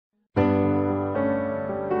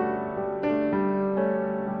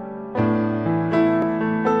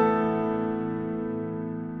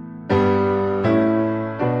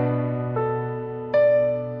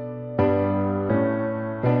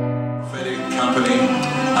company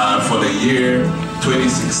for the year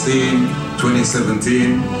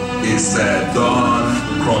 2016-2017 is Don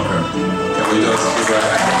Crocker. Can we just give her a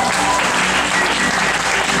hand?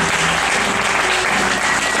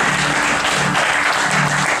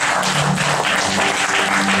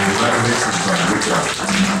 Congratulations, Don. Good job.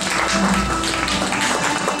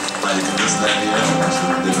 Now you can just stand here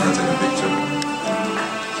and they're going to take a picture.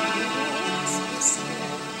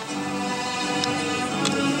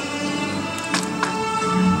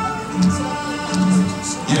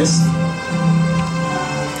 Yes.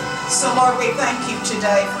 So Lord, we thank you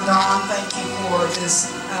today for Dawn. Thank you for this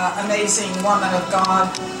amazing woman of God.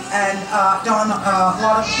 And Dawn, a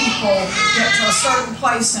lot of people get to a certain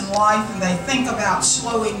place in life and they think about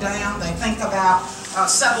slowing down. They think about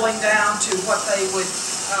settling down to what they would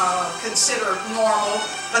consider normal.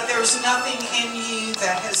 But there's nothing in you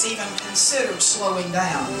that has even considered slowing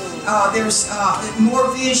down. There's more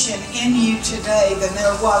vision in you today than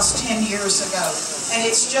there was 10 years ago. And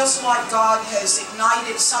it's just like God has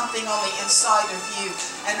ignited something on the inside of you.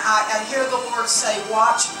 And I hear the Lord say,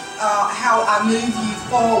 watch how I move you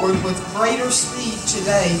forward with greater speed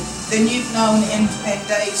today than you've known in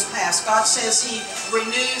days past. God says He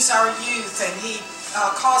renews our youth and He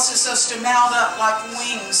causes us to mount up like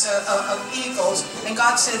wings of eagles. And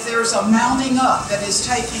God says there's a mounting up that is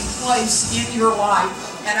taking place in your life.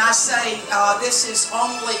 And I say this is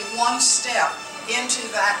only one step into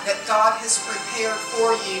that God has prepared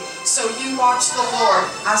for you. So you watch the Lord.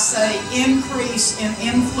 I say increase in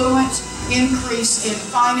influence, increase in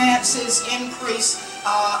finances, increase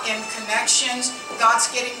in connections. God's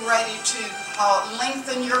getting ready to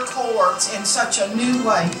lengthen your cords in such a new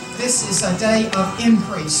way. This is a day of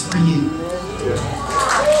increase for you.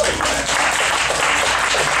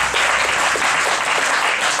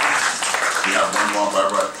 We have one more,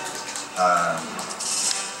 Barbara.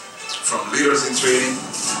 From Leaders in Training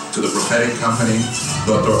to the prophetic company,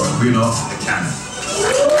 Dr. Aquaeno Ekanem.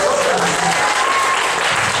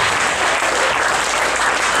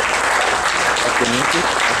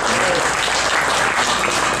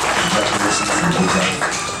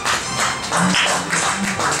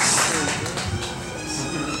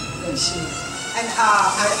 And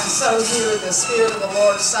I so hear the Spirit of the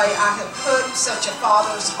Lord say, I have put such a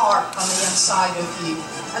father's heart on the inside of you.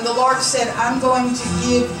 And the Lord said, I'm going to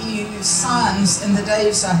give you sons in the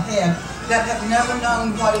days ahead that have never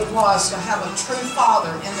known what it was to have a true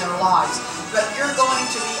father in their lives. But you're going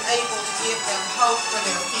to be able to give them hope for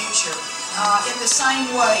their future. In the same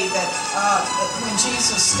way that when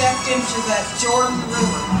Jesus stepped into that Jordan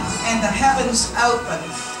River and the heavens opened,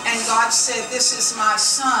 and God said, this is my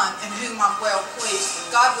son in whom I'm well pleased.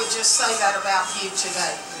 God would just say that about you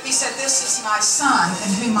today. He said, this is my son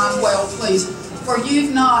in whom I'm well pleased. For you've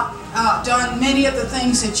not done many of the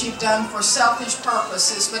things that you've done for selfish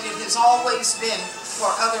purposes, but it has always been for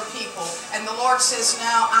other people. And the Lord says,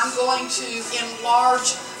 now I'm going to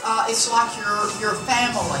enlarge, it's like your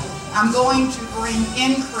family. I'm going to bring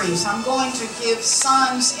increase. I'm going to give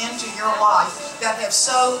sons into your life that have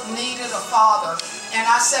so needed a father. And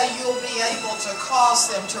I say you'll be able to cause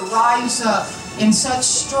them to rise up in such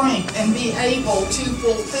strength and be able to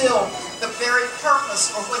fulfill the very purpose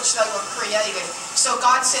for which they were created. So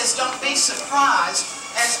God says, don't be surprised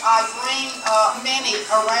as I bring many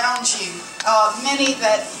around you, many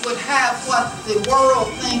that would have what the world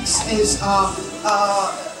thinks is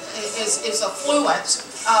affluence.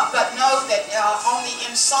 But know that on the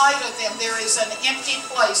inside of them there is an empty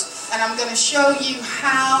place, and I'm going to show you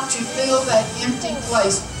how to fill that empty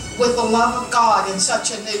place with the love of God in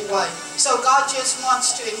such a new way. So God just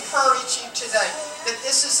wants to encourage you today that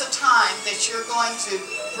this is a time that you're going to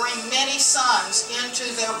bring many sons into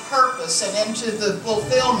their purpose and into the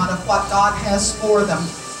fulfillment of what God has for them,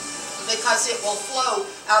 because it will flow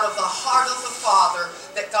out of the heart of the Father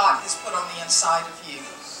that God has put on the inside of you.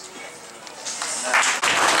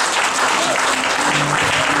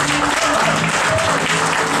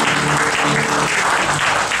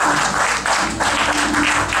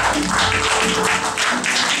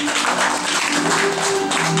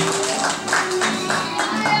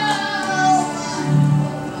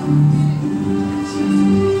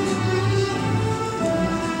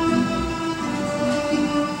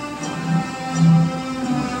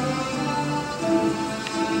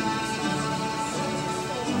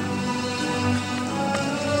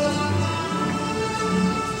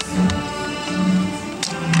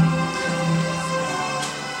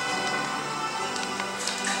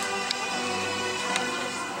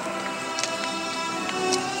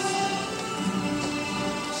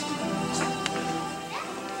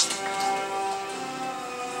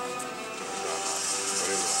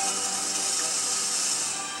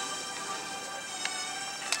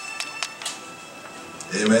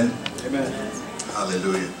 Amen. Amen.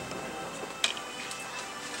 Hallelujah.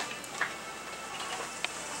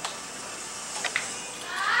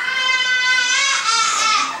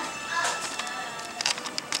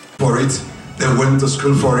 For it, they went to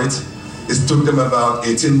school for it. It took them about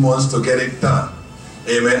 18 months to get it done.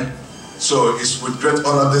 Amen. So it's with great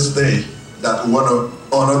honor this day that we want to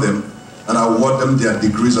honor them and award them their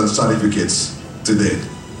degrees and certificates today.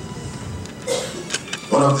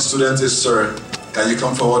 One of the students is, sir, can you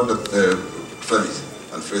come forward,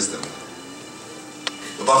 Femi, and face them?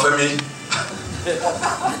 Femi,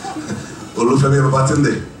 Femi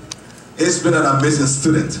Babatunde. He's been an amazing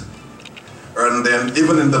student. And then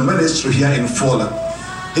even in the ministry here in Folah,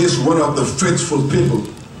 he's one of the faithful people,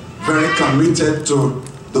 very committed to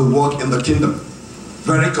the work in the kingdom,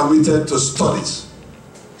 very committed to studies.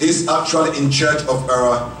 He's actually in charge of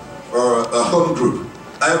our home group.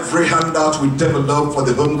 Every handout we develop for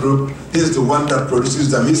the home group, he's the one that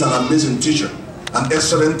produces them. He's an amazing teacher, an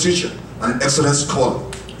excellent teacher, an excellent scholar.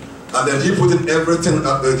 And then he put in everything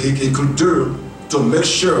that he could do to make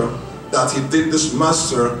sure that he did this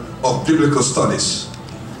Master of Biblical Studies.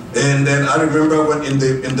 And then I remember when in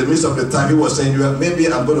the midst of the time he was saying, well, maybe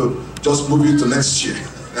I'm going to just move you to next year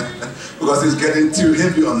because it's getting too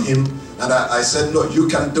heavy on him. And I said, no, you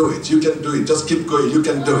can do it. You can do it. Just keep going. You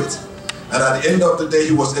can do it. And at the end of the day,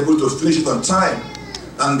 he was able to finish it on time.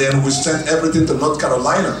 And then we sent everything to North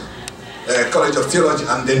Carolina College of Theology,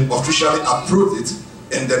 and then officially approved it.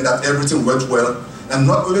 And then that everything went well. And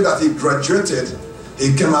not only that he graduated,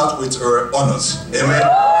 he came out with honors. Amen.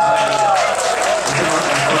 He came out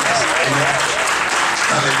with honors. Amen.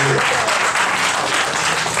 Hallelujah.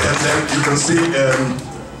 And then you can see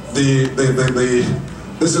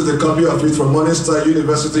this is the copy of it from MorningStar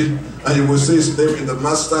University, and you will see his name in the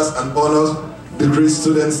Masters and Honors degree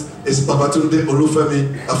students is Babatunde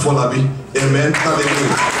Femi Afolabi. Amen.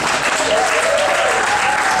 Hallelujah.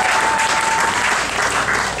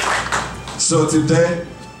 So today,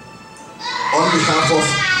 on behalf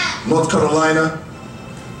of North Carolina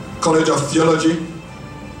College of Theology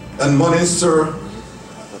and MorningStar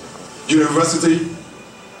University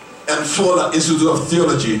and Folah Institute of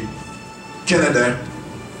Theology, Canada,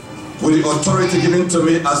 with the authority given to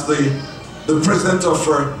me as the president of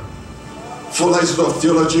Folah Institute of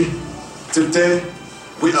Theology, today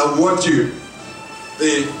we award you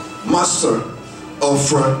the Master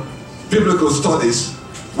of Biblical Studies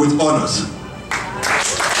with honors.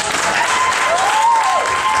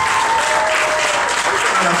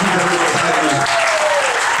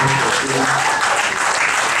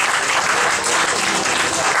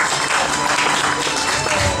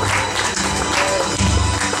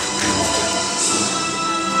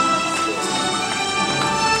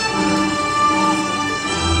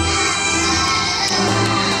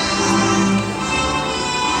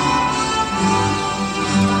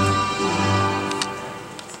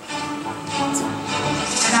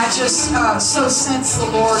 So since the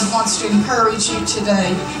Lord wants to encourage you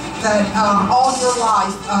today that all your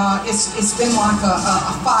life it's been like a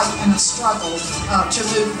fight and a struggle to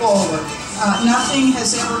move forward. Nothing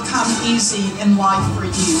has ever come easy in life for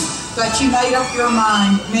you, but you made up your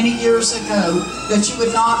mind many years ago that you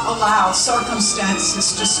would not allow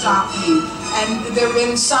circumstances to stop you. And there have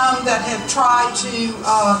been some that have tried to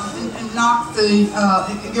knock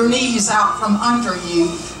your knees out from under you.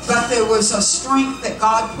 But there was a strength that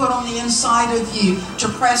God put on the inside of you to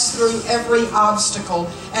press through every obstacle.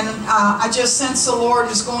 And I just sense the Lord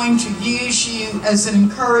is going to use you as an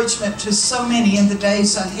encouragement to so many in the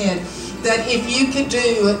days ahead. That if you could do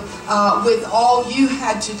it with all you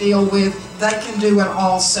had to deal with, they can do it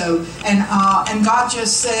also. And God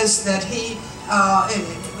just says that He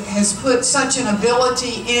has put such an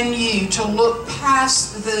ability in you to look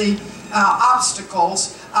past the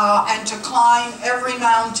obstacles and to climb every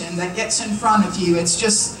mountain that gets in front of you. It's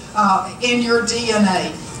just in your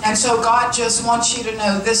DNA. And so God just wants you to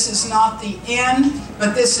know this is not the end,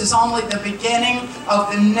 but this is only the beginning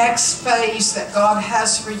of the next phase that God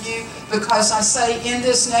has for you. Because I say in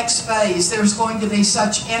this next phase, there's going to be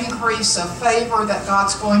such increase of favor that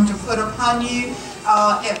God's going to put upon you.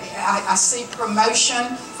 I see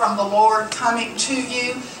promotion from the Lord coming to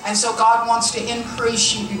you, and so God wants to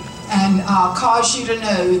increase you and cause you to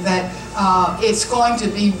know that it's going to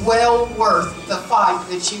be well worth the fight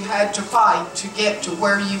that you had to fight to get to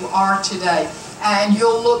where you are today. And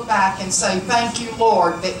you'll look back and say, thank you,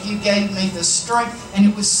 Lord, that you gave me the strength, and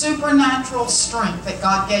it was supernatural strength that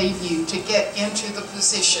God gave you to get into the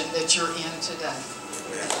position that you're in today.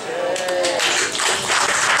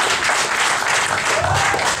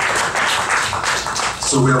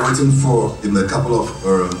 So we are waiting for, in a couple of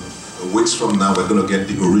weeks from now, we're going to get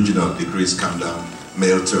the original degrees come down,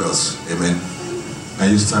 mailed to us. Amen. Are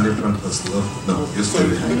you standing in front of us, Lord? No, you're still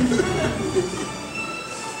behind.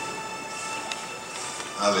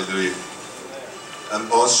 Hallelujah.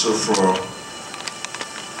 And also for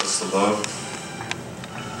Pastor Love.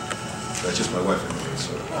 That's just my wife anyway,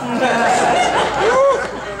 so.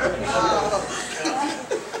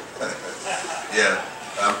 Yeah.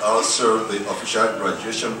 Also, the official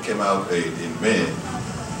graduation came out in May.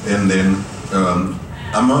 And then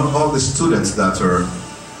among all the students that are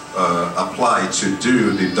applied to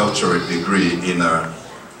do the doctorate degree in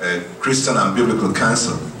Christian and Biblical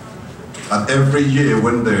Counsel, and every year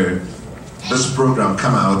when this program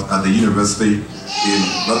come out at the University in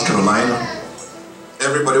North Carolina,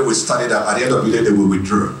 everybody will study that. At the end of the day, they will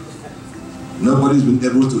withdraw. Nobody's been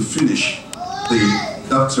able to finish the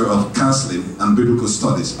Doctor of Counseling and Biblical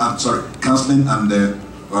Studies. I'm sorry, Counseling and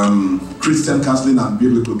Christian Counseling and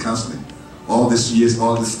Biblical Counseling. All these years,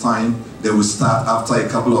 all this time, they will start after a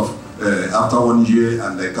couple of, after 1 year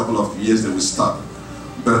and a couple of years, they will stop.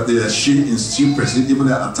 But she persisted, even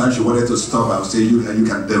at times she wanted to stop. I would say, you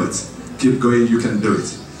can do it. Keep going, you can do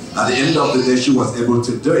it. At the end of the day, she was able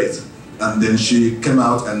to do it. And then she came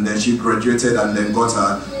out and then she graduated and then got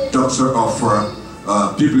her Doctor of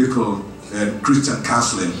Biblical Christian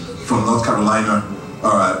Counseling from North Carolina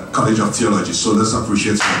College of Theology. So let's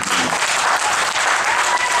appreciate her.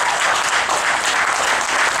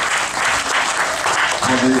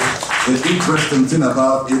 The interesting thing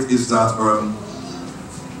about it is that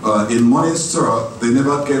in MorningStar, they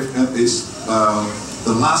never gave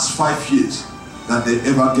the last 5 years that they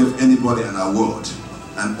ever gave anybody an award,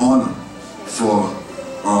 an honor for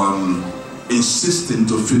insisting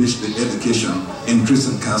to finish the education in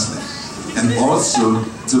Christian counseling, and also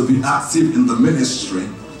to be active in the ministry,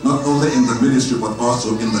 not only in the ministry but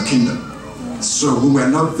also in the kingdom. So we were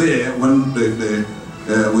not there when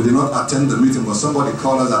we did not attend the meeting, but somebody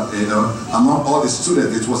called us that, among all the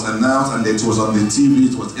students, it was announced and it was on the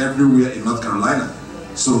TV, it was everywhere in North Carolina.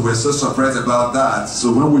 So we're so surprised about that.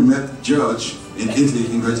 So when we met George in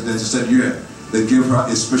Italy, in Great Britain, she said, yeah, they gave her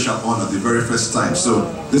a special honor the very first time.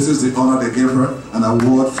 So this is the honor they gave her, an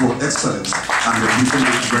award for excellence, and the meeting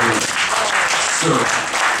is very. So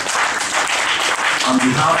on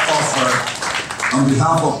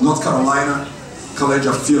behalf of North Carolina College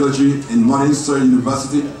of Theology in MorningStar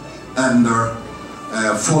University and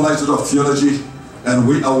Folah Institute of Theology, and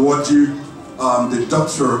we award you the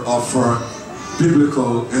Doctor of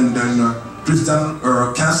Biblical and then Christian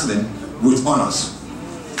Counseling with honors.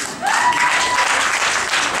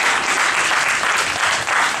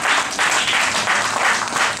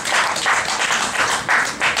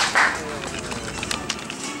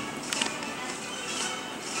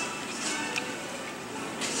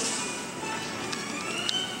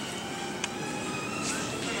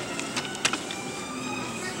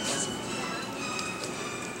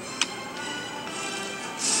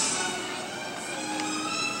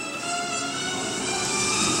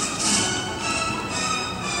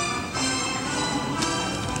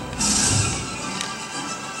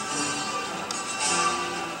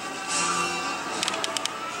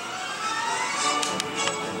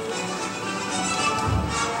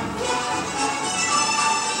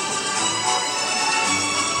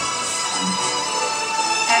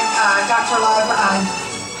 Dr. Love,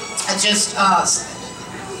 I just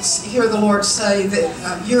hear the Lord say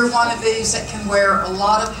that you're one of these that can wear a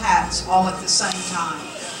lot of hats all at the same time.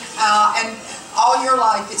 And all your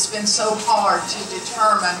life it's been so hard to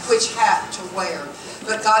determine which hat to wear.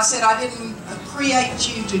 But God said, I didn't create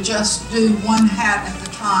you to just do one hat at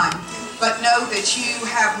the time, but know that you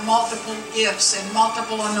have multiple gifts and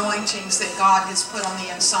multiple anointings that God has put on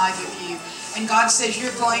the inside of you. And God says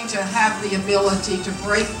you're going to have the ability to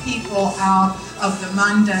break people out of the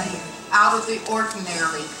mundane, out of the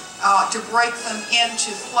ordinary, to break them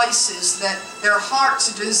into places that their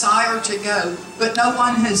hearts desire to go, but no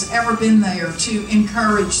one has ever been there to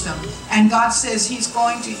encourage them. And God says He's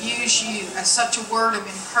going to use you as such a word of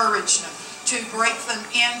encouragement to break them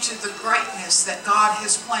into the greatness that God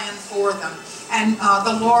has planned for them. And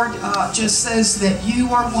the Lord just says that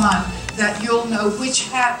you are one that you'll know which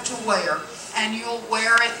hat to wear, and you'll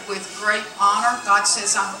wear it with great honor. God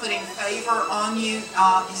says, I'm putting favor on you.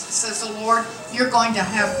 Says the Lord, you're going to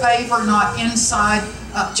have favor not inside,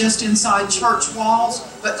 just inside church walls,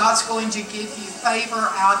 but God's going to give you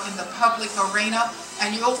favor out in the public arena,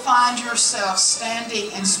 and you'll find yourself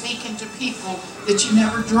standing and speaking to people that you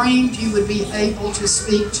never dreamed you would be able to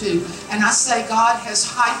speak to. And I say God has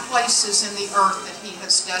high places in the earth that He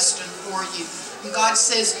has destined for you. And God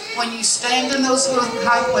says, when you stand in those little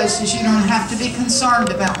high places, you don't have to be concerned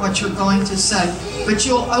about what you're going to say. But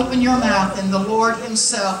you'll open your mouth and the Lord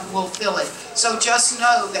himself will fill it. So just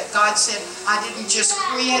know that God said, I didn't just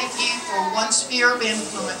create you for one sphere of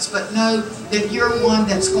influence, but know that you're one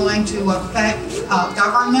that's going to affect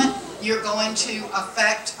government. You're going to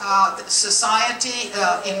affect society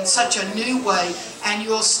in such a new way, and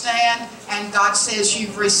you'll stand, and God says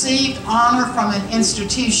you've received honor from an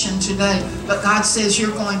institution today, but God says you're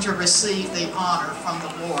going to receive the honor from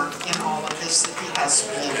the Lord in all of this that he has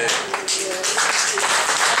for you.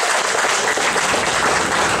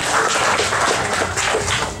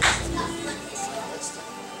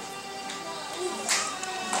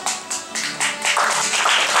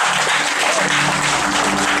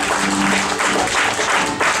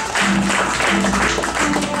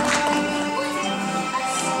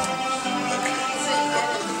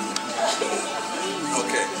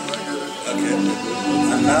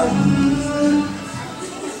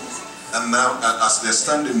 And now, as they're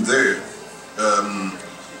standing there,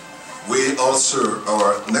 we also,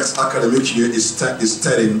 our next academic year is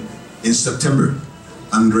starting in September,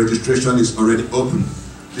 and registration is already open.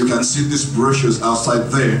 You can see these brochures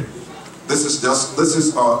outside there. This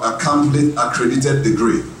is a complete accredited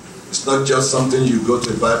degree. It's not just something you go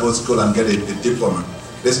to a Bible school and get a diploma.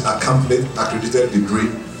 This is a complete accredited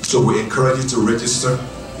degree. So we encourage you to register.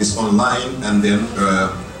 It's online, and then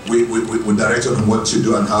we direct you on what to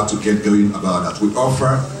do and how to get going about that. We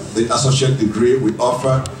offer the associate degree, we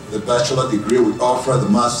offer the bachelor degree, we offer the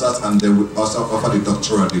master's, and then we also offer the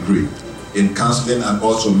doctorate degree in counseling and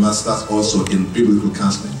also master's also in biblical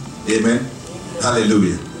counseling. Amen.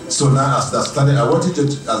 Hallelujah. So now as they're standing, I want you to,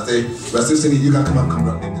 as they were still singing, you can come and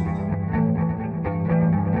congratulate them.